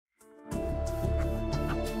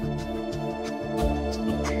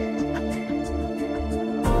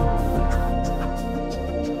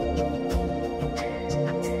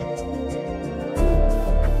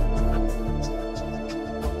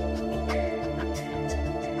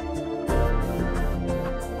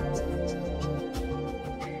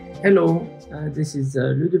Hello, this is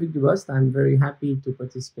Ludovic Dubost. I'm very happy to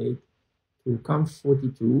participate to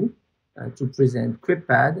Conf42 to present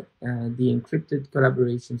Cryptpad, the encrypted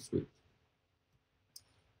collaboration suite.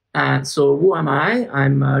 So who am I?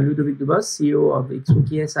 I'm Ludovic Dubost, CEO of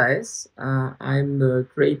XWiki SAS. I'm the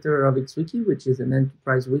creator of XWiki, which is an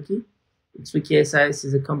enterprise wiki. XWiki SAS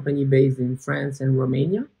is a company based in France and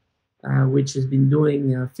Romania, which has been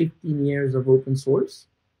doing 15 years of open source.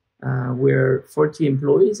 We're 40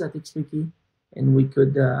 employees at XWiki, and we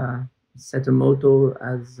could set a motto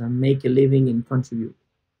as make a living and contribute.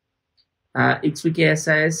 XWiki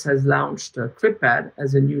SAS has launched Cryptpad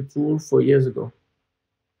as a new tool 4 years ago.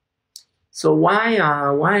 So why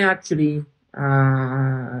actually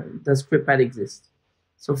does Cryptpad exist?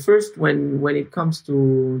 So first, when it comes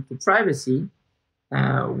to privacy,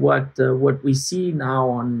 what we see now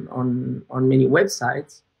on many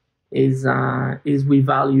websites is we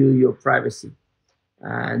value your privacy.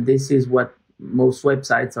 This is what most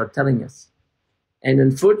websites are telling us. And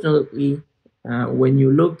unfortunately, when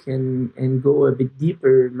you look and go a bit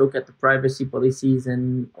deeper, look at the privacy policies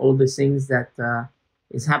and all the things that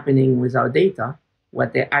is happening with our data,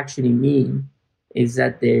 what they actually mean is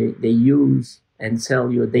that they use and sell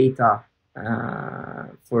your data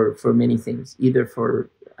for many things, either for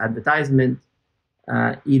advertisement,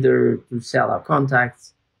 either to sell our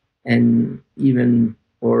contacts, and even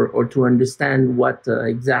or to understand what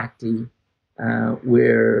exactly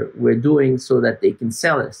we're doing so that they can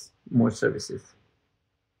sell us more services.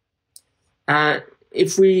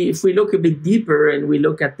 If we look a bit deeper and we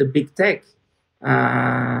look at the big tech,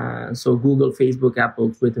 so Google, Facebook,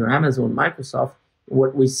 Apple, Twitter, Amazon, Microsoft,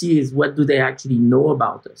 what we see is what do they actually know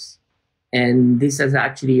about us? And this is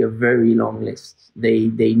actually a very long list.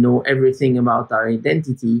 They know everything about our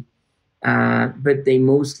identity, but they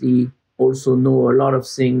mostly also know a lot of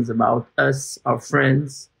things about us, our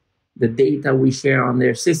friends, the data we share on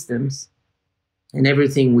their systems, and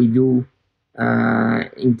everything we do,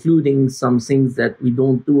 including some things that we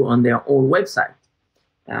don't do on their own website.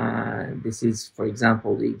 This is, for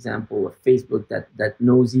example, the example of Facebook that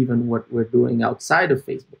knows even what we're doing outside of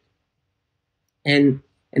Facebook. And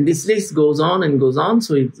this list goes on and goes on.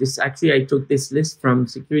 So it's actually, I took this list from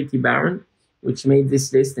Security Baron, which made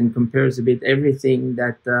this list and compares a bit everything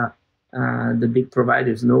that the big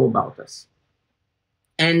providers know about us.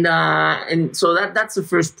 And so that's the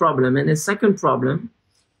first problem. And the second problem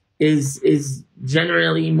is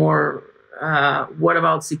generally more, what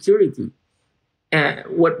about security?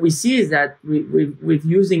 What we see is that with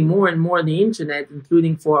using more and more the internet,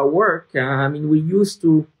 including for our work, I mean, we used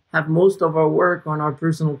to have most of our work on our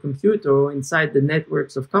personal computer or inside the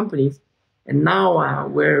networks of companies. And now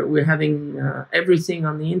we're having everything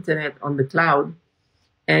on the internet, on the cloud,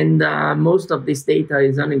 and most of this data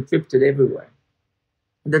is unencrypted everywhere.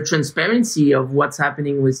 The transparency of what's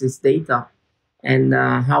happening with this data and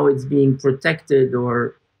how it's being protected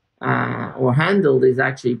or handled is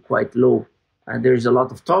actually quite low. There's a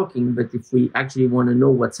lot of talking, but if we actually want to know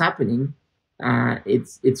what's happening,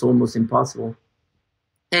 it's almost impossible.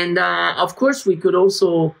 And of course, we could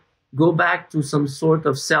also go back to some sort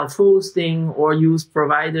of self-hosting or use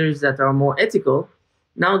providers that are more ethical.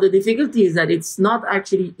 Now, the difficulty is that it's not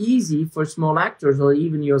actually easy for small actors or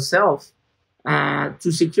even yourself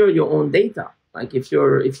to secure your own data. Like if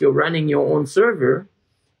you're running your own server,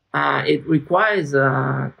 it requires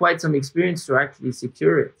quite some experience to actually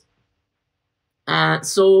secure it.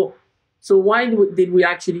 So why did we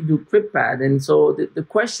actually do Cryptpad? And so the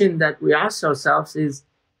question that we ask ourselves is,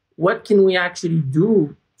 what can we actually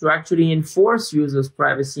do to actually enforce users'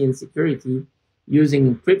 privacy and security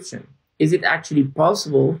using encryption? Is it actually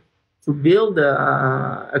possible to build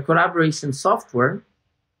a collaboration software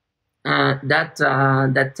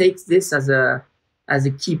that takes this as a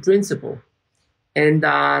key principle? And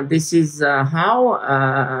this is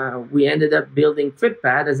how we ended up building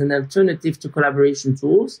Cryptpad as an alternative to collaboration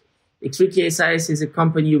tools. XWiki SAS is a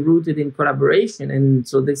company rooted in collaboration, and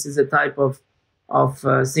so this is a type of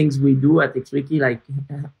things we do at XWiki, like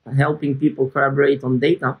helping people collaborate on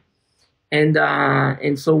data.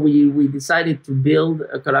 And so we decided to build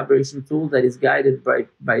a collaboration tool that is guided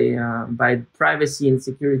by privacy and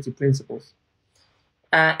security principles.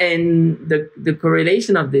 And the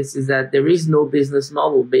correlation of this is that there is no business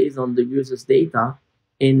model based on the user's data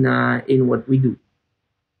in what we do.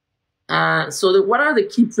 So what are the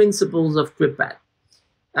key principles of Cryptpad?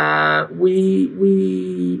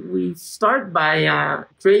 We start by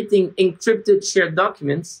creating encrypted shared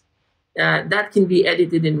documents that can be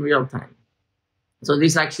edited in real time. So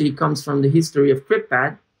this actually comes from the history of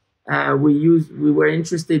Cryptpad. We were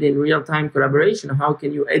interested in real-time collaboration. How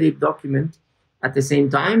can you edit document at the same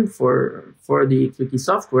time for the XWiki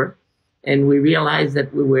software. And we realized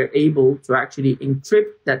that we were able to actually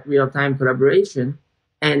encrypt that real-time collaboration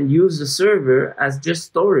and use the server as just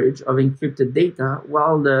storage of encrypted data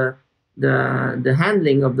while the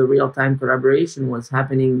handling of the real-time collaboration was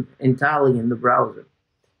happening entirely in the browser.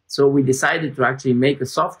 So we decided to actually make a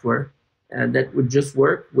software that would just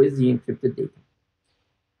work with the encrypted data.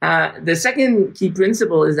 The second key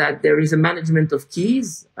principle is that there is a management of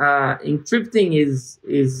keys. Encrypting is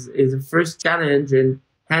the first challenge, and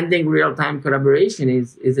handling real-time collaboration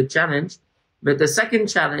is a challenge. But the second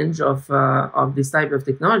challenge of this type of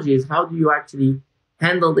technology is how do you actually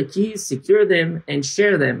handle the keys, secure them, and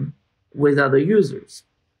share them with other users.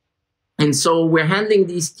 And so we're handling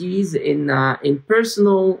these keys in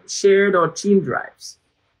personal, shared, or team drives.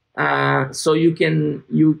 So you can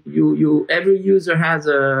every user has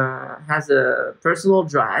a personal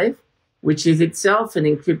drive, which is itself an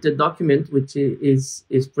encrypted document, which is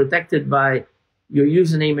protected by your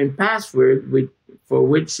username and password, for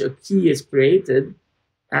which a key is created,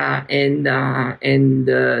 and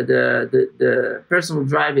the personal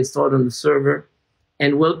drive is stored on the server,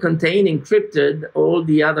 and will contain encrypted all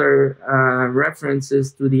the other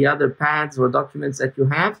references to the other pads or documents that you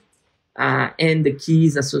have, and the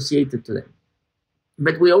keys associated to them.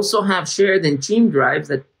 But we also have shared and team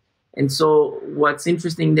drives and so what's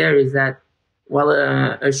interesting there is that while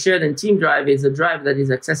a shared and team drive is a drive that is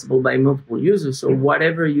accessible by multiple users, so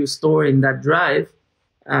whatever you store in that drive,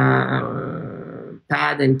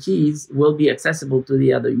 pad and keys will be accessible to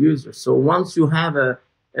the other users. So once you have a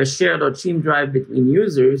shared or team drive between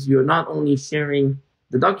users, you're not only sharing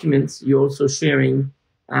the documents, you're also sharing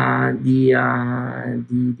the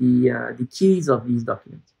keys of these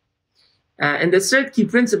documents. And the third key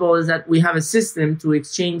principle is that we have a system to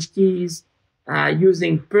exchange keys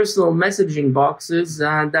using personal messaging boxes,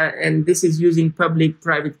 and this is using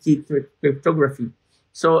public-private key cryptography.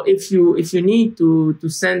 So if you need to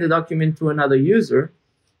send a document to another user,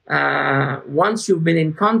 once you've been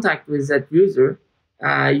in contact with that user,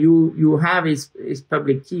 you have his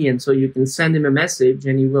public key, and so you can send him a message,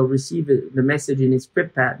 and he will receive the message in his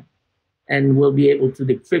Cryptpad, and will be able to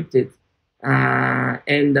decrypt it.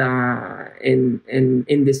 And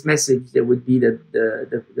in this message, there would be the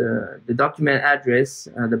document address,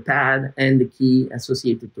 the pad, and the key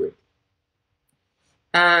associated to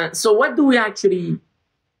it. So what do we actually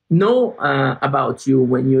know about you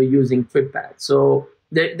when you're using Cryptpad? So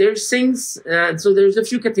there's things, so there's a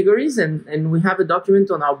few categories, and we have a document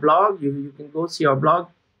on our blog. You can go see our blog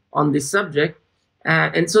on this subject.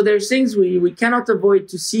 And so there's things we cannot avoid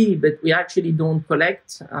to see, but we actually don't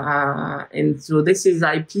collect. And so this is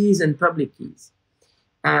IPs and public keys.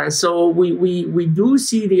 So we do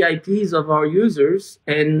see the IPs of our users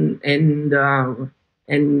and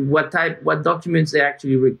what documents they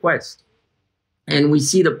actually request. And we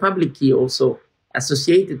see the public key also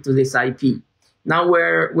associated to this IP. Now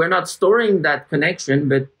we're not storing that connection,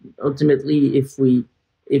 but ultimately if we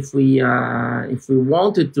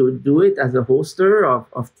wanted to do it as a hoster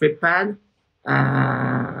of Cryptpad,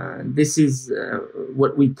 this is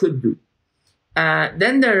what we could do.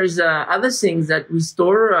 Then there's other things that we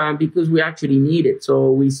store because we actually need it.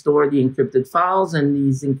 So we store the encrypted files, and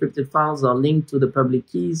these encrypted files are linked to the public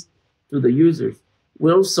keys to the users.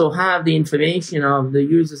 We also have the information of the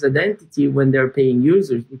user's identity when they're paying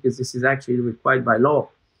users, because this is actually required by law.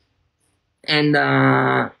 And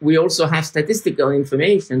we also have statistical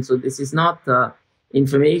information. So this is not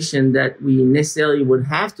information that we necessarily would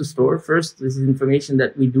have to store. First, this is information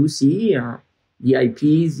that we do see, the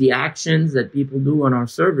IPs, the actions that people do on our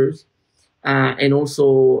servers, and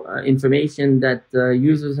also information that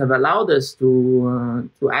users have allowed us to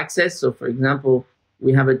access. So, for example,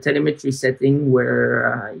 we have a telemetry setting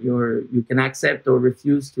where you can accept or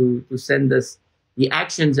refuse to send us the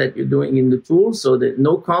actions that you're doing in the tool, so that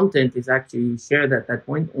no content is actually shared at that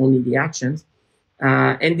point, only the actions.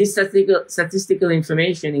 And this statistical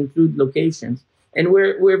information include locations. And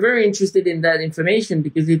we're very interested in that information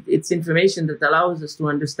because it's information that allows us to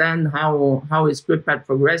understand how is Cryptpad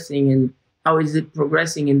progressing and how is it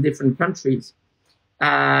progressing in different countries. We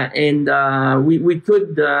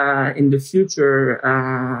could in the future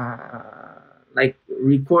like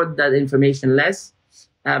record that information less,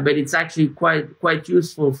 but it's actually quite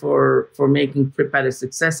useful for making Cryptpad a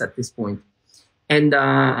success at this point. And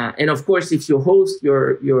of course, if you host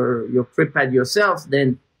your Cryptpad yourself,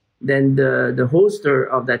 then the hoster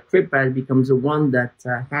of that Cryptpad becomes the one that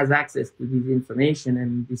has access to this information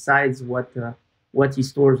and decides what he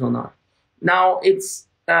stores or not. Now, it's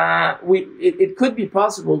it could be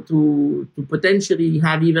possible to potentially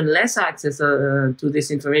have even less access to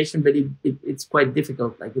this information, but it's quite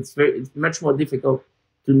difficult. Like it's much more difficult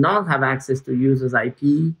to not have access to users'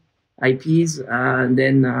 IPs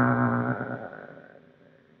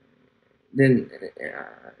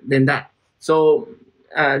than that. So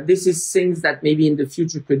this is things that maybe in the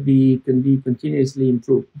future could be continuously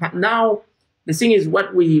improved. Now the thing is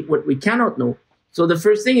what we cannot know. So the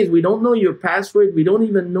first thing is we don't know your password. We don't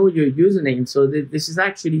even know your username. So this is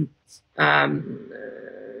actually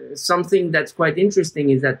something that's quite interesting.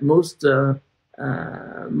 Is that most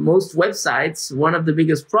websites, one of the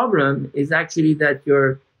biggest problem is actually that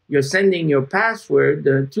you're sending your password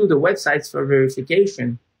to the websites for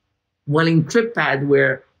verification. Well, in Cryptpad,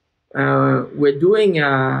 we're doing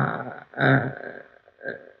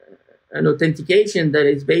an authentication that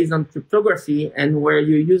is based on cryptography, and where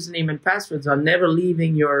your username and passwords are never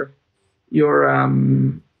leaving your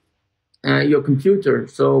computer.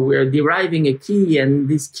 So we're deriving a key, and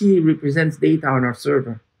this key represents data on our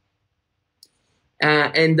server.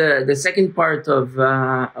 And the second part of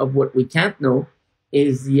what we can't know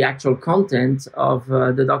is the actual content of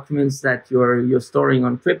the documents that you're storing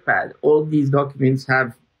on Cryptpad. All these documents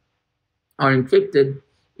are encrypted,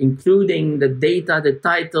 including the data, the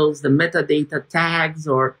titles, the metadata tags,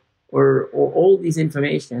 or all this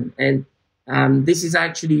information. And this is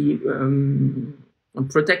actually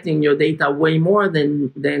protecting your data way more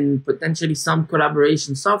than potentially some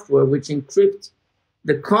collaboration software, which encrypt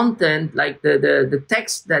the content, like the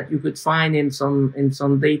text that you could find in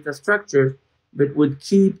some data structure, but would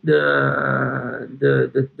keep the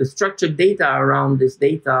structured data around this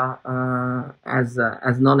data as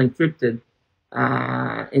non-encrypted.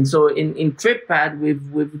 And so in Cryptpad,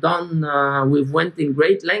 we've went in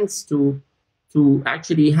great lengths to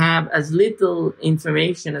actually have as little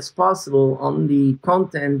information as possible on the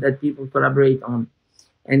content that people collaborate on.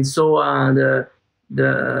 And so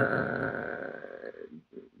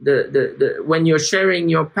when you're sharing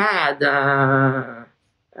your pad,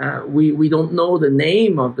 we don't know the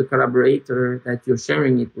name of the collaborator that you're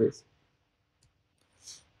sharing it with.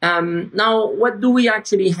 Now, what do we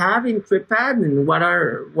actually have in Cryptpad, and what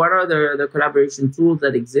are the collaboration tools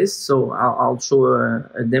that exist? So I'll show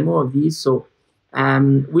a demo of these. So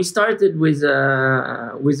we started with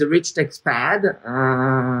a rich text pad,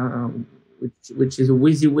 which is a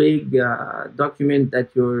WYSIWYG document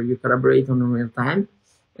that you collaborate on in real time.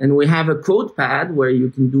 And we have a code pad where you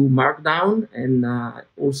can do Markdown and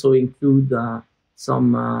also include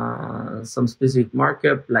some specific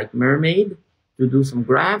markup like Mermaid to do some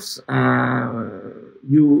graphs.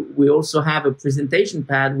 We also have a presentation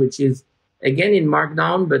pad, which is again in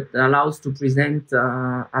Markdown, but allows to present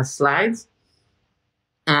as slides.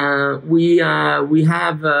 We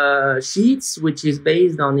have Sheets, which is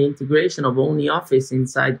based on the integration of OnlyOffice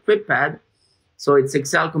inside Cryptpad. So it's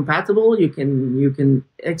Excel compatible. You can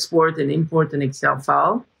export and import an Excel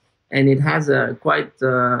file, and it has a quite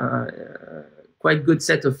good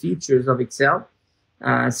set of features of Excel,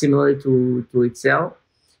 similar to Excel.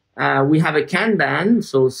 We have a Kanban,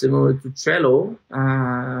 so similar to Trello,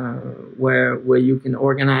 where you can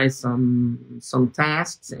organize some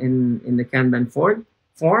tasks in the Kanban form.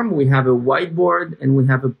 We have a whiteboard, and we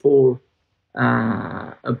have a poll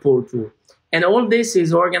tool. And all this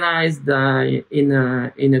is organized in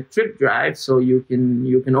a Crypt drive, so you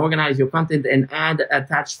can organize your content and add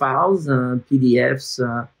attached files, PDFs,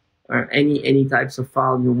 or any types of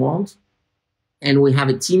file you want. And we have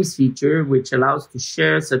a Teams feature which allows to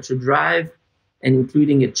share such a drive, and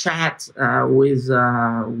including a chat with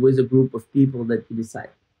a group of people that you decide.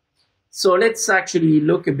 So let's actually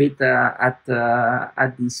look a bit at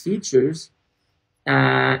these features.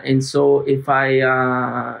 And so if I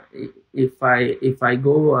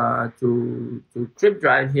go to Crypt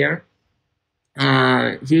Drive here,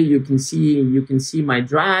 you can see my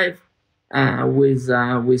drive with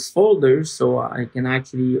folders. So I can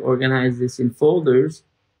actually organize this in folders.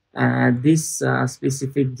 This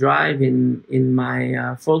specific drive in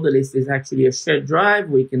my folder list is actually a shared drive.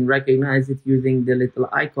 We can recognize it using the little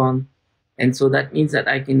icon, and so that means that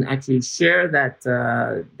I can actually share that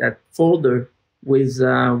folder with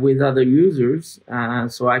other users.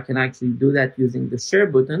 So I can actually do that using the share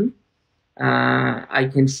button. I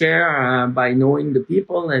can share by knowing the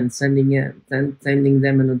people and sending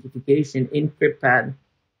them a notification in Cryptpad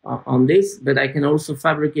on this. But I can also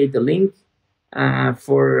fabricate a link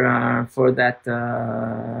for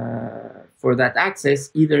that access,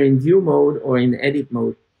 either in view mode or in edit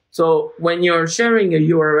mode. So when you're sharing a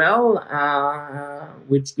URL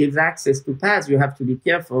which gives access to paths, you have to be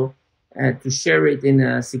careful to share it in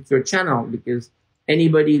a secure channel, because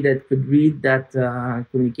anybody that could read that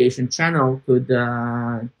communication channel could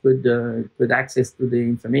access to the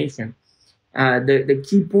information. The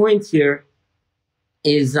key point here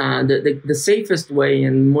is the safest way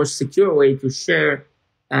and most secure way to share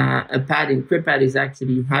a pad in Cryptpad is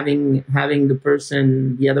actually having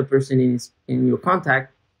the other person in your contact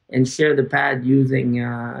and share the pad using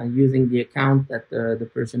the account that the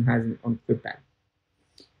person has on Cryptpad.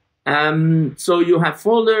 So you have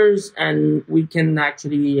folders, and we can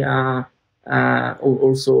actually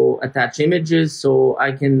also attach images. So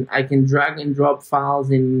I can drag and drop files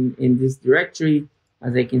in this directory.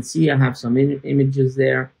 As I can see, I have some images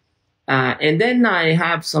there. And then I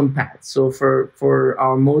have some pads. So for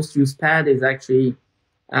our most used pad is actually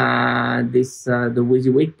the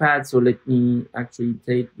WYSIWYG pad. So let me actually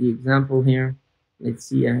take the example here. Let's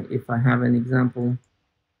see if I have an example.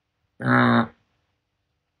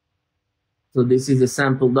 So this is a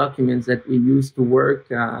sample document that we use to work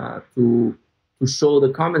to show the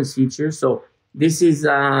commons feature. So this is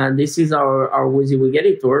our WYSIWYG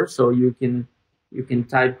editor. So you can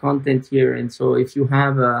type content here, and so if you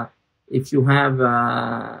have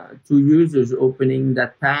two users opening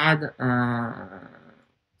that pad,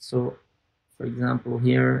 so for example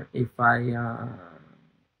here, if I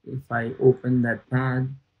open that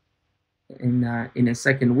pad in a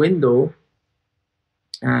second window,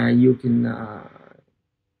 you can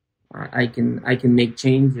I can make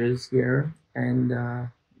changes here, and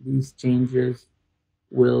these changes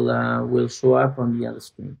will show up on the other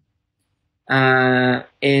screen. This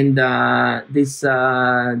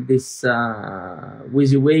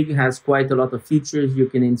WYSIWYG has quite a lot of features. You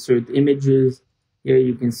can insert images. Here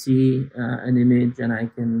you can see an image, and I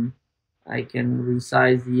can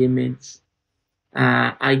resize the image.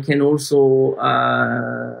 I can also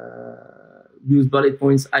use bullet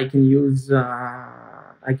points. I can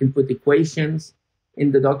put equations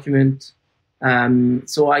in the document.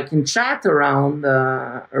 So I can chat around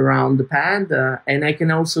the pad, and I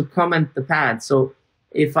can also comment the pad. So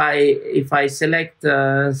if I select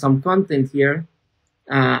some content here,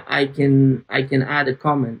 I can add a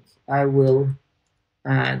comment. I will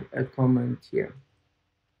add a comment here,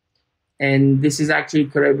 and this is actually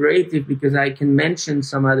collaborative because I can mention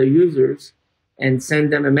some other users and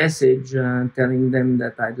send them a message telling them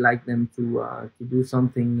that I'd like them to do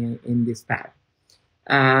something in this pad.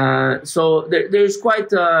 So there's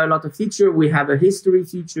quite a lot of feature. We have a history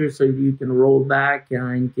feature, so you can roll back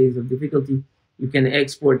in case of difficulty. You can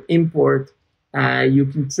export, import. You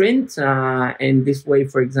can print, and this way,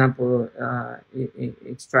 for example,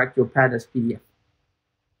 extract your pad as PDF.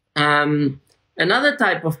 Another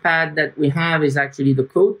type of pad that we have is actually the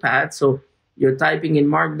code pad. So you're typing in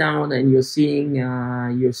Markdown, and you're seeing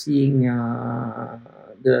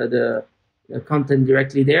the content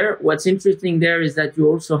directly there. What's interesting there is that you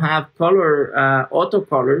also have color auto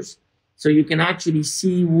colors, so you can actually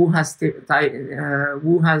see who has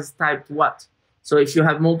typed what. So if you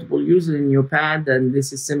have multiple users in your pad, and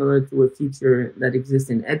this is similar to a feature that exists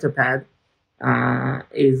in Etherpad,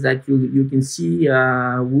 is that you can see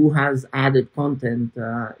who has added content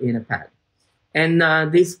in a pad. And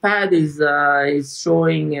this pad is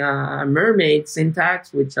showing mermaid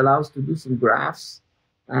syntax, which allows to do some graphs,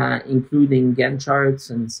 including Gantt charts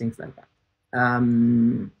and things like that.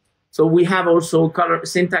 So we have also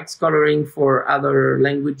syntax coloring for other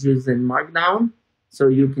languages in Markdown. So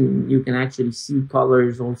you can actually see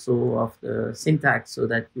colors also of the syntax, so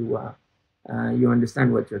that you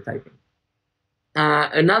understand what you're typing.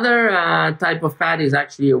 Another type of pad is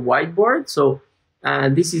actually a whiteboard. So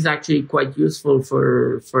this is actually quite useful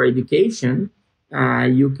for education.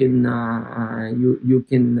 You can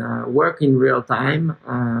work in real time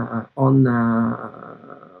on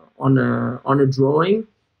a drawing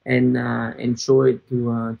and show it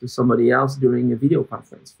to somebody else during a video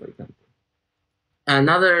conference, for example.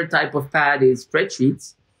 Another type of pad is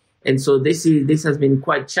spreadsheets, and so this has been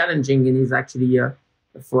quite challenging, and is actually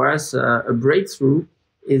for us a breakthrough.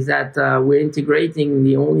 Is that we're integrating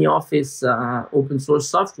the only Office open source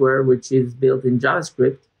software which is built in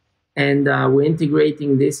JavaScript. And we're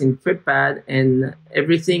integrating this in Cryptpad, and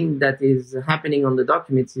everything that is happening on the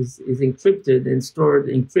documents is encrypted and stored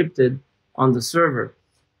encrypted on the server,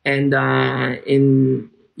 and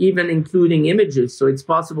even including images. So it's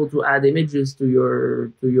possible to add images to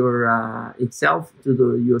your itself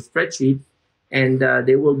to your spreadsheet, and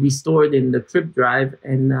they will be stored in the Crypt drive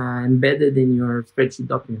and embedded in your spreadsheet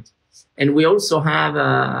documents. And we also have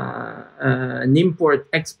an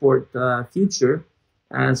import-export feature.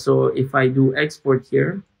 So if I do export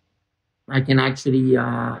here, I can actually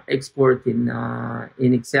export in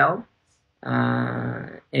Excel,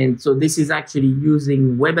 And so this is actually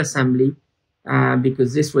using WebAssembly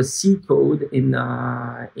because this was C code in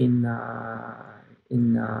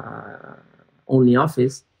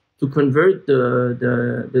OnlyOffice to convert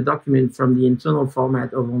the document from the internal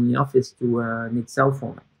format of OnlyOffice to an Excel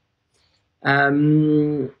format.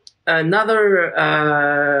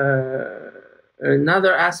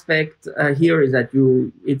 Another aspect here is that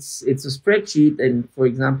it's a spreadsheet, and for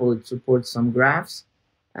example, it supports some graphs.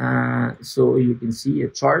 So you can see a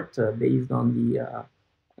chart based on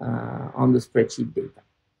the spreadsheet data.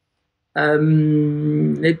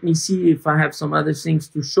 Let me see if I have some other things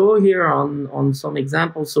to show here on some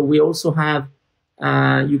examples. So we also have,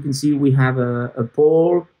 you can see we have a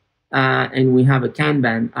poll and we have a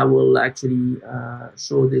Kanban. I will actually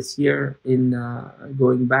show this here in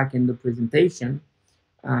going back in the presentation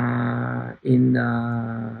in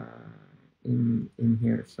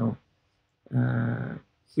here. So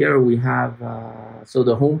here we have so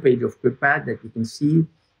the homepage of Cryptpad that you can see.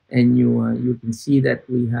 And you can see that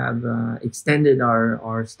we have extended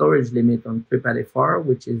our storage limit on Cryptpad FR,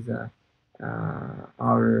 which is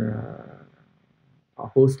our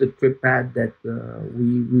hosted Cryptpad that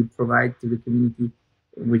we provide to the community,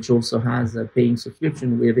 which also has a paying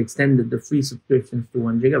subscription. We have extended the free subscriptions to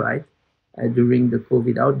 1 gigabyte during the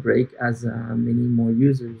COVID outbreak, as many more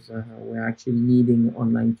users were actually needing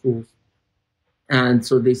online tools. And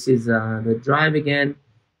so this is the drive again.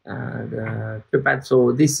 The Cryptpad.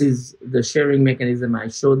 So this is the sharing mechanism. I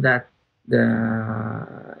showed that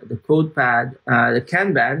the code pad, the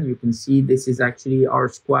Kanban. You can see this is actually our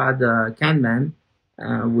squad Kanban,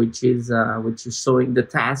 which is showing the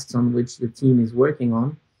tasks on which the team is working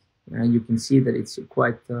on. You can see that it's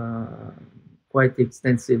quite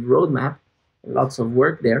extensive roadmap, lots of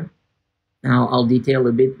work there. Now I'll detail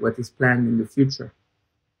a bit what is planned in the future,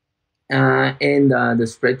 and the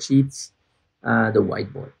spreadsheets. The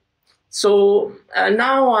whiteboard. So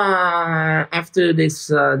now, after this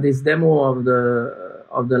demo of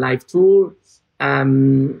the live tool,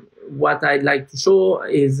 what I'd like to show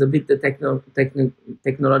is a bit the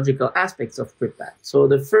technological aspects of Cryptpad. So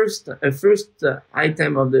the first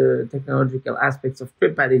item of the technological aspects of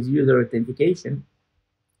Cryptpad is user authentication.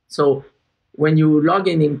 So when you log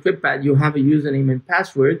in Cryptpad, you have a username and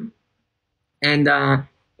password, and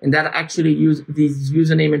that actually these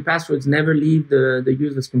username and passwords never leave the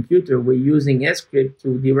user's computer. We're using Scrypt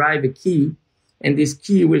to derive a key, and this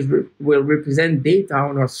key will represent data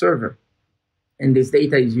on our server, and this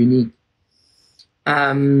data is unique.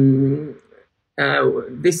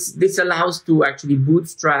 This allows to actually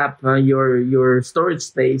bootstrap your storage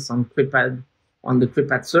space on Cryptpad, on the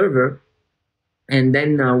Cryptpad server, and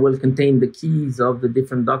then will contain the keys of the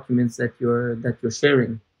different documents that you're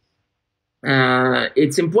sharing.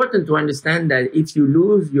 It's important to understand that if you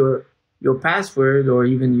lose your password or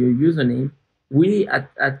even your username, we at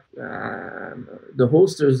the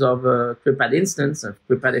hosters of a Cryptpad instance of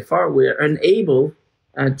Cryptpad FR, we're unable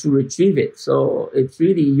to retrieve it. So it's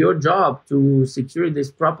really your job to secure this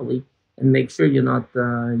properly and make sure you're not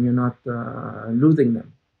losing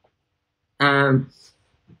them.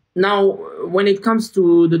 Now, when it comes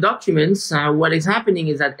to the documents, what is happening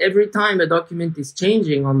is that every time a document is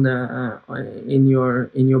changing on the in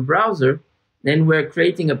your browser, then we're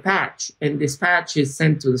creating a patch, and this patch is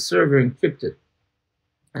sent to the server encrypted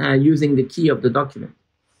using the key of the document.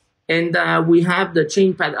 And we have the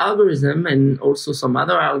chainpad algorithm and also some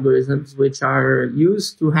other algorithms which are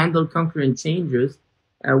used to handle concurrent changes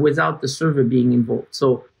without the server being involved.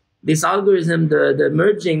 So this algorithm, the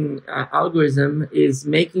merging algorithm, is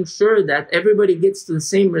making sure that everybody gets to the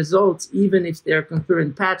same results, even if there are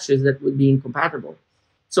concurrent patches that would be incompatible.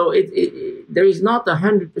 So there is not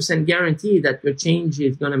 100% guarantee that your change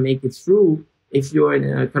is going to make it through if you're in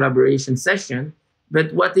a collaboration session.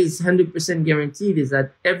 But what is 100% guaranteed is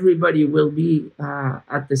that everybody will be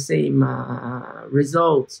at the same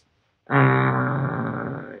results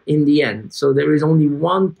in the end. So there is only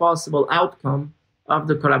one possible outcome of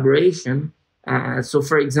the collaboration. So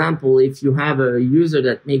for example, if you have a user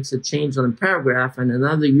that makes a change on a paragraph and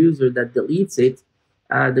another user that deletes it,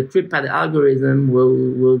 the Cryptpad algorithm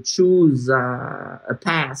will choose a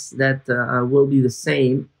path that will be the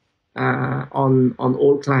same on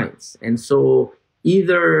all clients. And so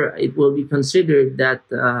either it will be considered that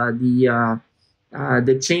the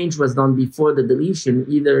change was done before the deletion,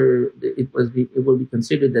 either it will be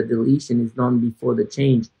considered that deletion is done before the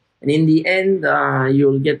change. And in the end,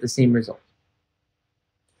 you'll get the same result.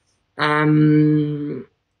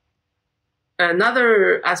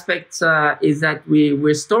 Another aspect is that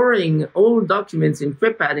we're storing all documents in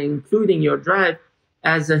Cryptpad, including your drive,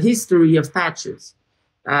 as a history of patches.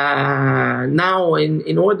 Now,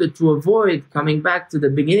 in order to avoid coming back to the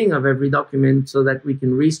beginning of every document so that we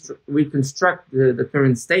can reconstruct the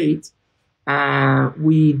current state,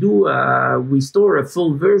 we store a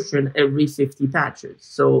full version every 50 patches.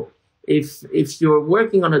 So if you're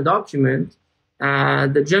working on a document,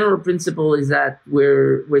 the general principle is that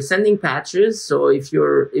we're sending patches. So if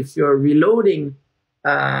you're reloading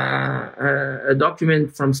a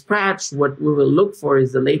document from scratch, what we will look for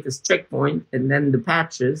is the latest checkpoint and then the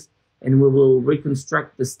patches, and we will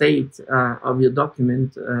reconstruct the state of your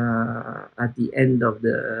document at the end of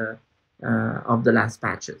the last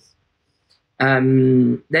patches.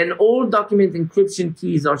 Then all document encryption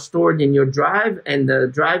keys are stored in your drive, and the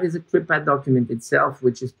drive is a Cryptpad document itself,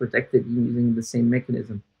 which is protected using the same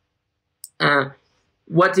mechanism.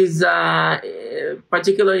 What is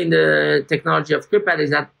particular in the technology of Cryptpad is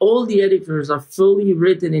that all the editors are fully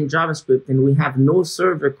written in JavaScript, and we have no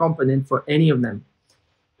server component for any of them.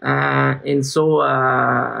 And so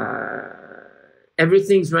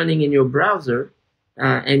everything's running in your browser.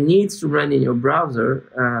 And needs to run in your browser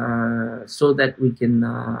so that we can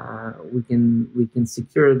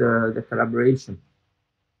secure the collaboration.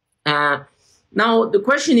 Now the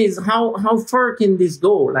question is how far can this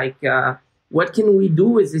go? Like what can we do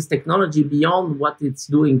with this technology beyond what it's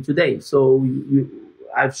doing today? So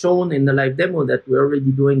I've shown in the live demo that we're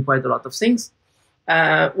already doing quite a lot of things.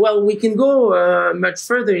 Well, we can go much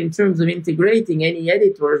further in terms of integrating any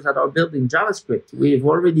editors that are built in JavaScript. We've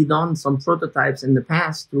already done some prototypes in the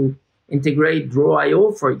past to integrate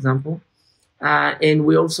Draw.io, for example. And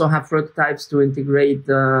we also have prototypes to integrate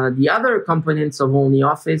the other components of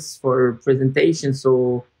OnlyOffice for presentation,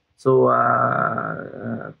 so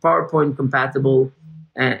PowerPoint compatible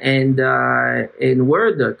and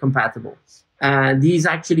Word compatible. These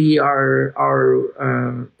actually are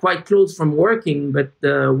quite close from working, but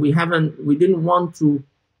we didn't want to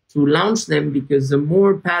launch them because the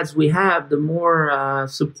more pads we have, the more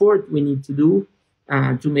support we need to do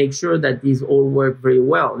to make sure that these all work very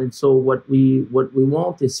well. And so what we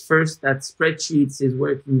want is first that Spreadsheets is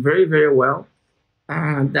working very, very well,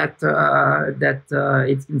 that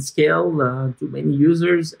it can scale to many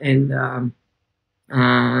users, and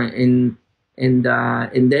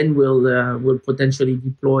then we'll potentially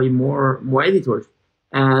deploy more editors.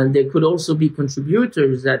 There could also be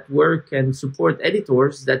contributors that work and support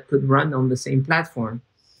editors that could run on the same platform.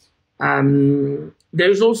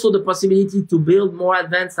 There's also the possibility to build more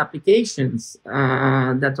advanced applications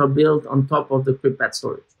that are built on top of the Cryptpad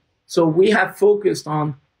storage. So we have focused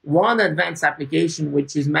on one advanced application,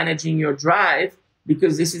 which is managing your drive,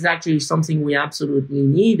 because this is actually something we absolutely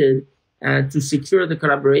needed to secure the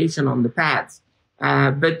collaboration on the pads.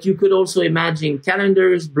 But you could also imagine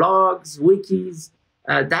calendars, blogs, wikis,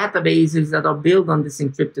 databases that are built on this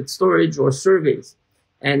encrypted storage, or surveys.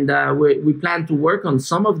 And we plan to work on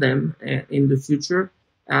some of them in the future.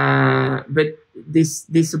 But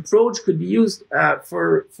this approach could be used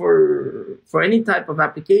for any type of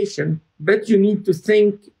application, but you need to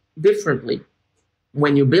think differently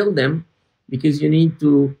when you build them, because you need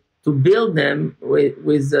to build them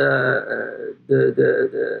with the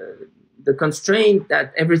constraint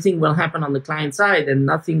that everything will happen on the client side and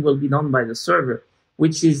nothing will be done by the server,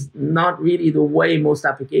 which is not really the way most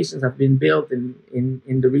applications have been built in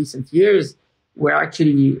the recent years, where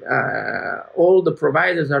actually all the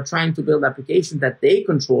providers are trying to build applications that they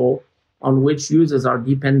control, on which users are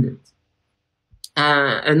dependent.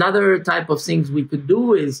 Another type of things we could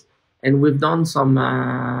do is, and we've done some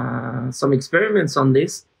experiments on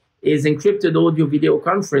this, is encrypted audio video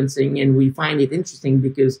conferencing, and we find it interesting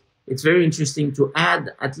because it's very interesting to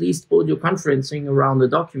add at least audio conferencing around the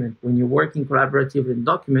document. When you're working collaboratively in a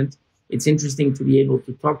document, it's interesting to be able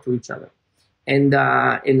to talk to each other. And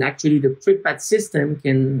actually the Cryptpad system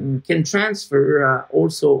can transfer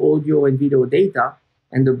also audio and video data,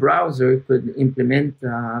 and the browser could implement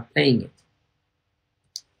playing it.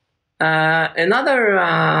 Another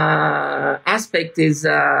aspect is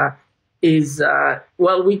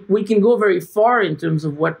well, we can go very far in terms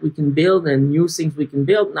of what we can build and new things we can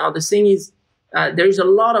build. Now, the thing is, there's a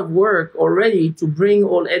lot of work already to bring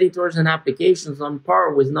all editors and applications on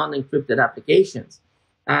par with non-encrypted applications.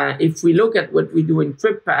 If we look at what we do in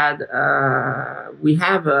Cryptpad, we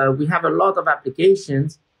have a lot of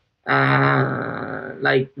applications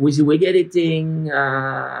like WYSIWYG editing,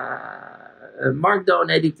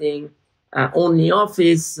 Markdown editing,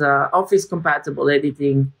 OnlyOffice, Office compatible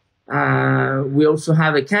editing. We also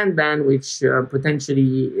have a Kanban, which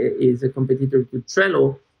potentially is a competitor to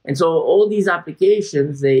Trello. And so all these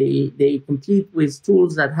applications, they compete with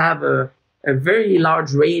tools that have a very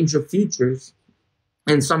large range of features,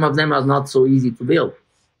 and some of them are not so easy to build.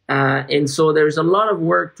 And so there's a lot of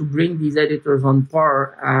work to bring these editors on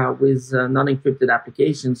par with non-encrypted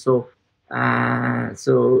applications. So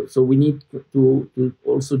we need to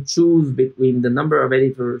also choose between the number of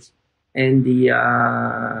editors and the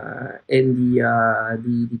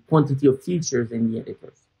quantity of features in the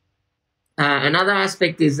editors. Another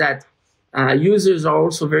aspect is that users are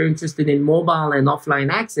also very interested in mobile and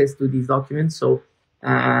offline access to these documents. So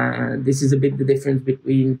this is a bit the difference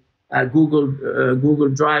between Google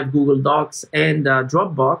Drive, Google Docs, and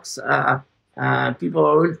Dropbox. People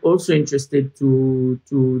are also interested to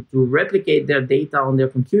replicate their data on their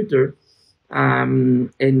computer and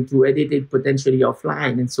to edit it potentially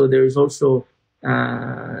offline. And so there is also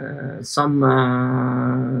some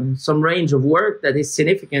range of work that is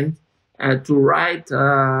significant to write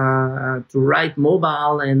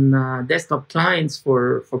mobile and desktop clients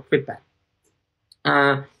for Cryptpad.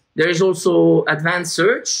 There is also advanced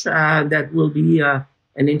search that will be an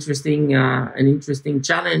interesting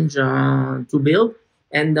challenge to build.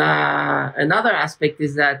 And another aspect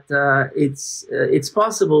is that it's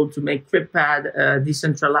possible to make Cryptpad a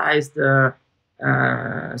decentralized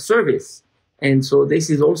service. And so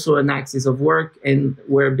this is also an axis of work, and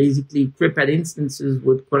where basically Cryptpad instances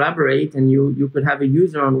would collaborate, and you could have a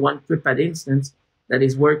user on one Cryptpad instance that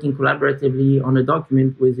is working collaboratively on a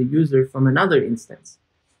document with a user from another instance.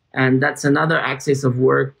 And that's another axis of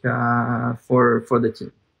work for the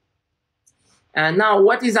team. And now,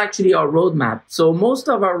 what is actually our roadmap? So most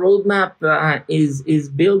of our roadmap is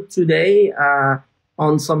built today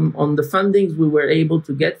on the fundings we were able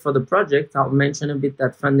to get for the project. I'll mention a bit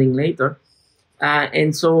that funding later.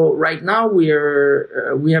 And so right now we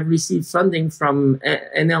have received funding from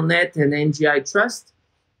NLNet and NGI Trust.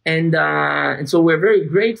 And so we're very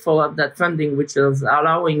grateful of that funding, which is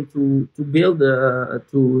allowing to build to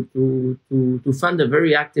fund a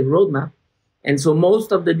very active roadmap. And so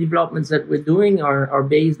most of the developments that we're doing are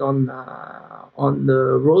based on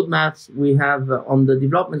the roadmaps we have, on the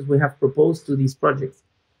developments we have proposed to these projects.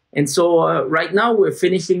 And so right now we're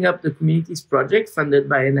finishing up the communities project funded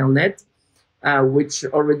by NLNet, which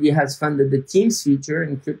already has funded the Teams feature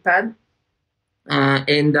in Cryptpad.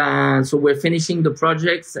 So we're finishing the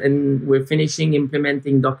projects, and we're finishing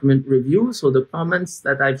implementing document review. So the comments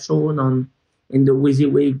that I've shown in the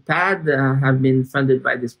WYSIWYG pad have been funded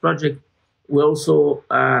by this project. We also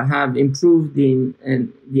have improved the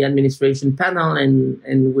administration panel,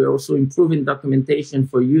 and we're also improving documentation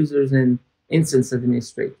for users and instance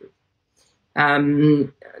administrators.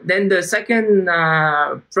 Then the second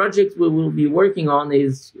project we will be working on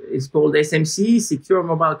is called SMC, Secure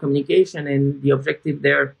Mobile Communication, and the objective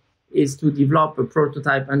there is to develop a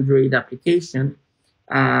prototype Android application.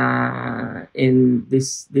 And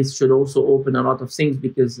this should also open a lot of things,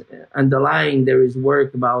 because underlying there is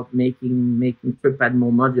work about making Cryptpad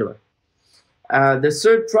more modular. The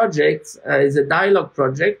third project is a dialogue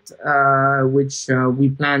project, which we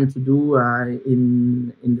plan to do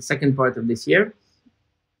in the second part of this year.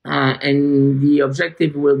 And the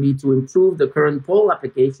objective will be to improve the current poll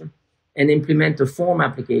application and implement a form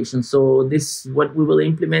application. So what we will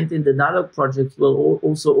implement in the dialogue project will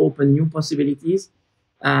also open new possibilities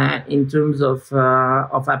in terms of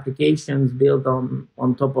applications built on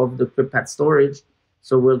top of the Cryptpad storage.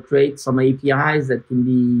 So we'll create some APIs that can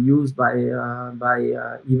be used by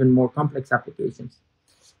even more complex applications.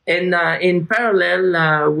 And in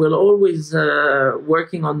parallel, we'll always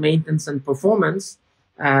working on maintenance and performance.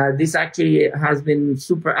 This actually has been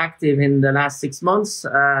super active in the last 6 months,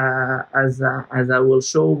 as I will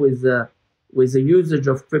show with the usage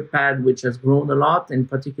of Cryptpad, which has grown a lot, and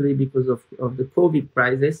particularly because of the COVID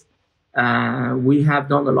crisis. We have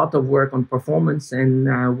done a lot of work on performance,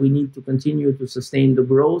 and we need to continue to sustain the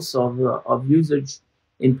growth of usage,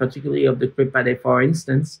 in particularly of the Cryptpad FR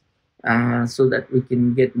instance, so that we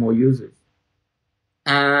can get more users.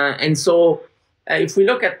 And so if we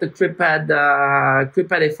look at the Cryptpad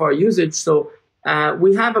FR usage, so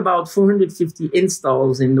we have about 450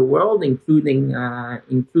 installs in the world, including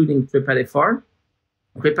Cryptpad FR.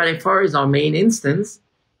 Cryptpad FR is our main instance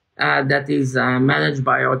that is managed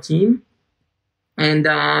by our team. And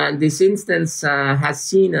this instance has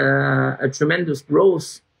seen a tremendous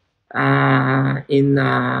growth when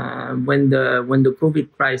the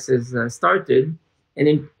COVID crisis started.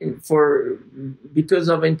 And because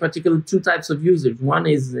of, in particular, two types of users. One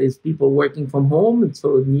is people working from home,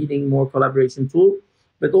 so needing more collaboration tool,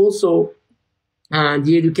 but also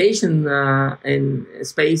the education and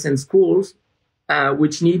space and schools,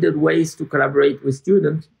 which needed ways to collaborate with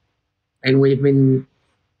students. And we've been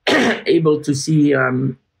able to see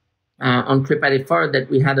on Cryptpad FR that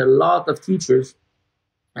we had a lot of teachers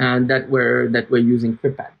that were using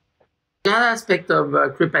Cryptpad. Another aspect of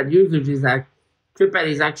Cryptpad usage is that Cryptpad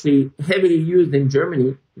is actually heavily used in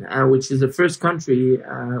Germany, which is the first country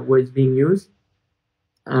where it's being used.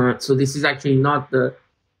 So this is actually not the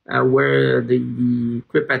where the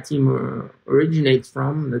Cryptpad team originates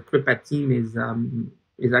from. The Cryptpad team is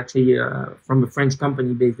actually from a French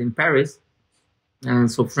company based in Paris,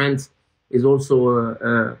 and so France is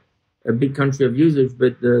also a big country of users,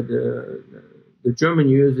 but the German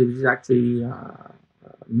usage is actually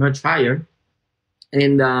much higher.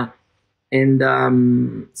 And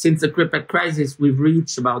since the Cryptpad crisis, we've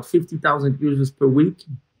reached about 50,000 users per week,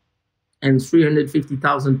 and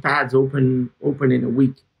 350,000 pads open in a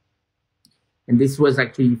week. And this was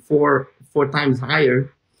actually four times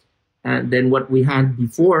higher than what we had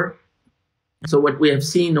before. So what we have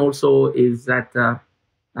seen also is that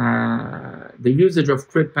the usage of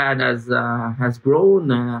Cryptpad has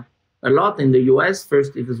grown a lot in the US.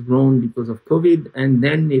 First, it has grown because of COVID, and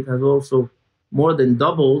then it has also more than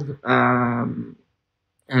doubled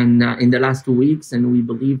in the last 2 weeks. And we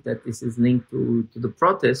believe that this is linked to the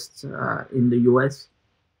protests in the US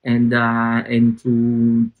and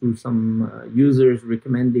to some users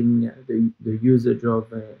recommending the usage of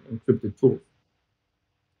encrypted tools.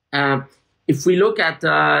 If we look at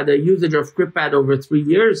the usage of Cryptpad over 3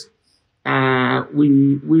 years,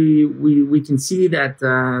 we can see that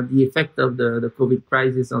the effect of the COVID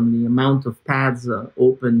crisis on the amount of pads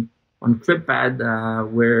open on Cryptpad,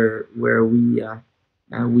 where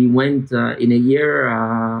we went in a year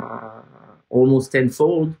almost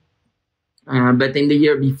tenfold, but in the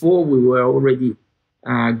year before we were already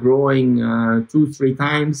growing 2-3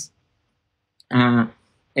 times.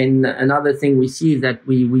 And another thing we see is that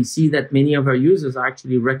we see that many of our users are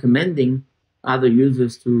actually recommending other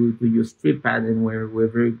users to use Cryptpad, and we're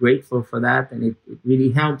very grateful for that. And it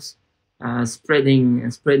really helps spreading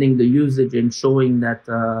the usage and showing that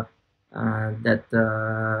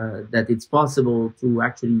that it's possible to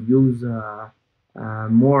actually use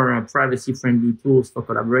more privacy-friendly tools for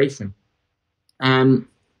collaboration.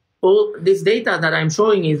 All this data that I'm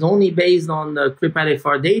showing is only based on the Cryptpad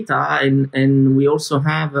FR data, and we also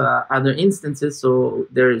have other instances. So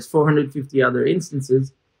there is 450 other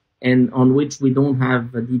instances, and on which we don't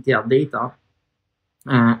have detailed data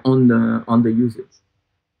on the usage.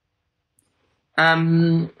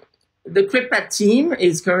 The Cryptpad team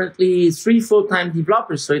is currently 3 full-time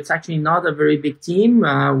developers, so it's actually not a very big team,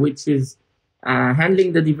 which is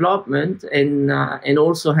handling the development and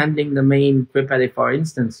also handling the main Cryptpad FR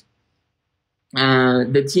instance.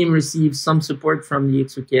 The team receives some support from the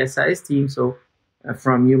XWiki SIS team, so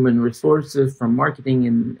from human resources, from marketing,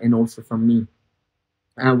 and also from me.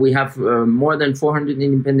 We have more than 400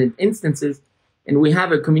 independent instances, and we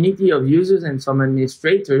have a community of users and some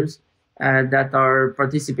administrators that are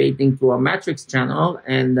participating to our Matrix channel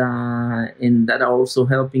and that are also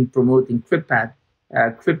helping promoting Cryptpad.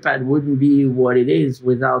 Cryptpad wouldn't be what it is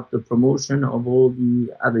without the promotion of all the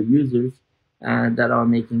other users that are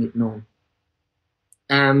making it known.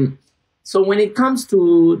 So when it comes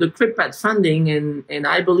to the Cryptpad funding, and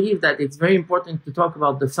I believe that it's very important to talk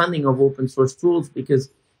about the funding of open source tools,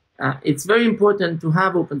 because it's very important to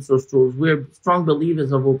have open source tools. We're strong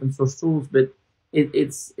believers of open source tools, but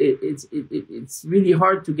it's really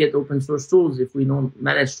hard to get open source tools if we don't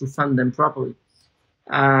manage to fund them properly.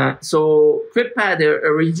 So Cryptpad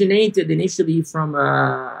originated initially from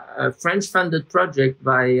a French-funded project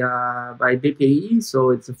by BPI.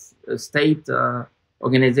 So it's a state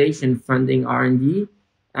organization funding R&D,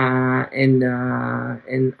 and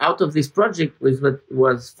out of this project was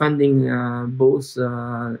funding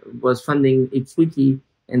funding XWiki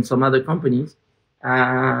and some other companies.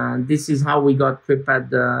 This is how we got Cryptpad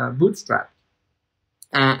bootstrapped.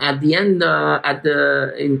 At the end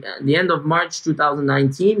of March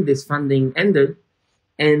 2019, this funding ended,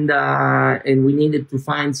 and we needed to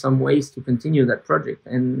find some ways to continue that project.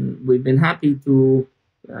 And we've been happy to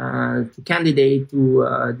candidate to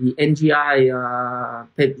the NGI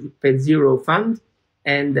PET0 fund,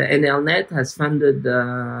 and NLNet has funded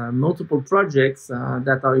multiple projects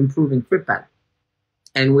that are improving Cryptpad.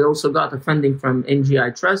 And we also got a funding from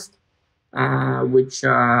NGI Trust, which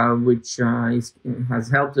has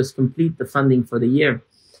helped us complete the funding for the year.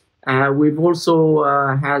 We've also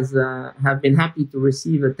have been happy to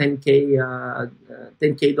receive a $10K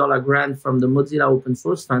grant from the Mozilla Open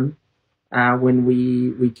Source Fund when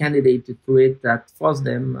we candidated to it at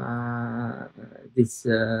FOSDEM this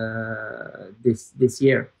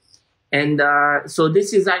year. And so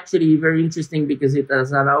this is actually very interesting because it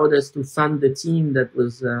has allowed us to fund the team that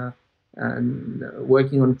was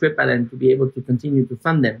working on Cryptpad and to be able to continue to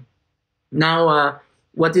fund them. Now,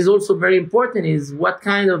 what is also very important is what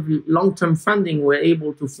kind of long-term funding we're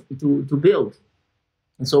able to build.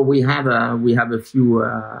 And so we have a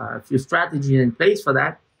few strategies in place for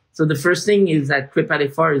that. So the first thing is that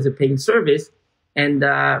Cryptpad FR is a paying service, and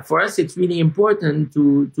for us it's really important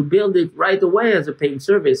to build it right away as a paying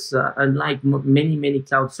service, unlike many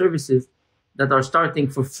cloud services that are starting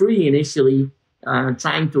for free initially,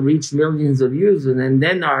 trying to reach millions of users, and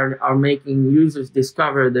then are making users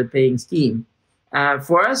discover the paying scheme.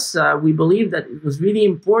 For us, we believe that it was really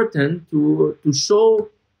important to show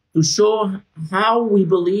how we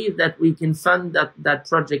believe that we can fund that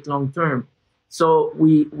project long term. So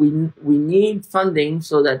we need funding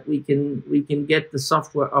so that we can get the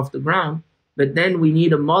software off the ground, but then we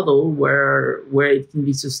need a model where it can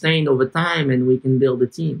be sustained over time and we can build a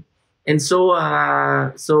team. And so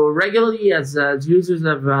regularly as users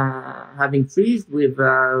have increased, we've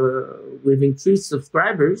increased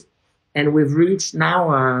subscribers, and we've reached now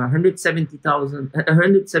 170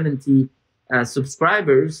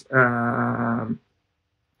 subscribers.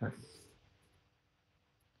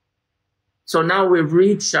 So now we've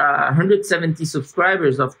reached 170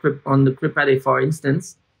 subscribers on the Cryptpad FR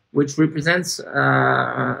instance, which represents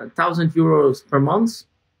 1,000 euros per month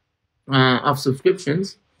of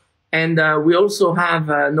subscriptions. And we also have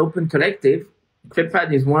an open collective.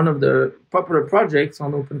 Cryptpad is one of the popular projects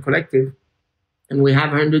on Open Collective. And we have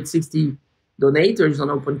 160 donators on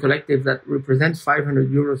Open Collective that represents 500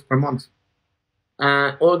 euros per month.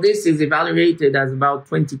 All this is evaluated as about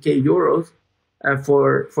 20k euros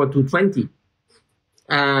for 220.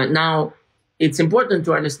 Now, it's important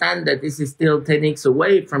to understand that this is still 10x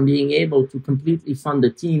away from being able to completely fund the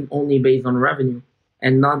team only based on revenue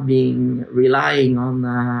and not relying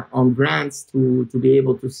on grants to be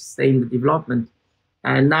able to sustain the development.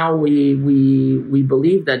 And now we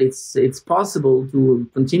believe that it's possible to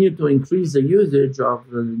continue to increase the usage of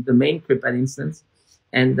the main Cryptpad instance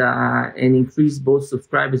and increase both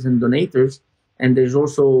subscribers and donators. And there's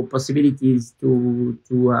also possibilities to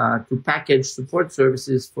package support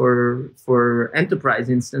services for enterprise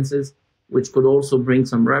instances, which could also bring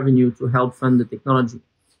some revenue to help fund the technology.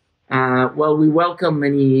 Well, we welcome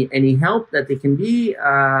any help that it can be.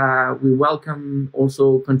 We welcome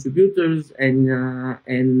also contributors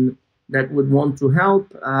and that would want to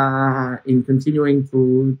help in continuing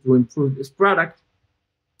to improve this product,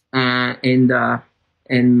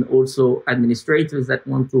 and also administrators that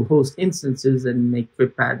want to host instances and make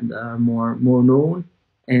Cryptpad more known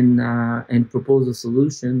and propose a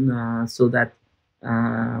solution so that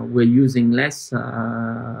we're using less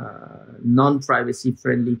non-privacy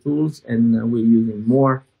friendly tools, and we're using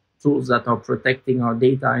more tools that are protecting our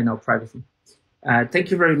data and our privacy.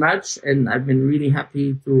 Thank you very much, and I've been really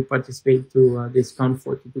happy to participate to this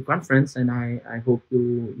Conf42 conference, and I hope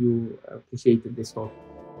you appreciated this talk.